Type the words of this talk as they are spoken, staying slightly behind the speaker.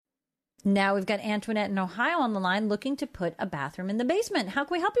Now we've got Antoinette in Ohio on the line looking to put a bathroom in the basement. How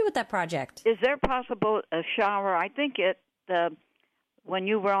can we help you with that project? Is there possible a shower? I think when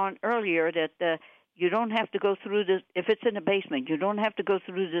you were on earlier that you don't have to go through this, if it's in the basement, you don't have to go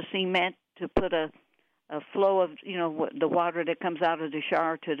through the cement to put a flow of, the water that comes out of the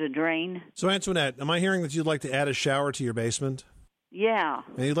shower to the drain. So, Antoinette, am I hearing that you'd like to add a shower to your basement? Yeah.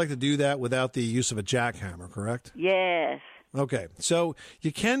 And you'd like to do that without the use of a jackhammer, correct? Yes. Okay, so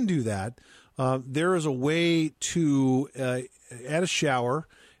you can do that. There is a way to add a shower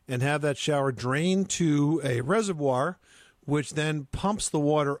and have that shower drain to a reservoir, which then pumps the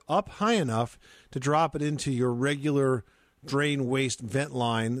water up high enough to drop it into your regular drain waste vent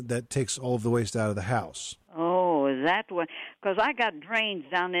line that takes all of the waste out of the house. Oh, is that what? Because I got drains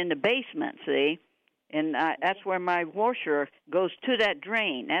down in the basement, see? And that's where my washer goes to that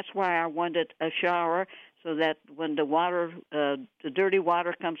drain. That's why I wanted a shower, so that when the water, the dirty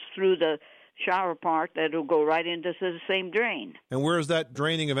water comes through the shower part, that it'll go right into the same drain. And where is that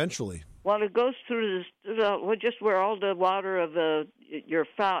draining eventually? Well, it goes through just where all the water of your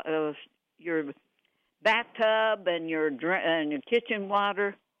bathtub and your kitchen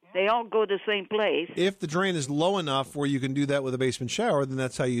water, they all go to the same place. If the drain is low enough where you can do that with a basement shower, then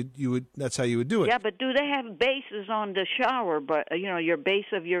that's how you would do it. Yeah, but do they have bases on the shower? But your base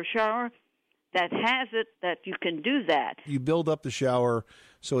of your shower that has it that you can do that. You build up the shower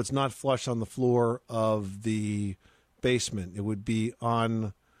so it's not flush on the floor of the basement. It would be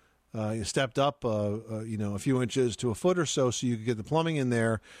on stepped up, a few inches to a foot or so you could get the plumbing in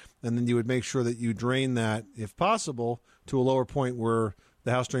there, and then you would make sure that you drain that, if possible, to a lower point where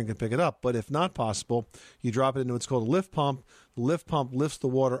the house drain can pick it up. But if not possible, you drop it into what's called a lift pump. The lift pump lifts the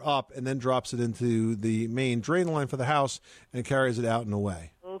water up and then drops it into the main drain line for the house and carries it out and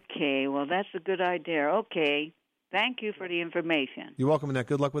away. Okay, well, that's a good idea. Okay, thank you for the information. You're welcome, Annette.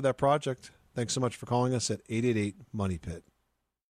 Good luck with that project. Thanks so much for calling us at 888-MONEY-PIT.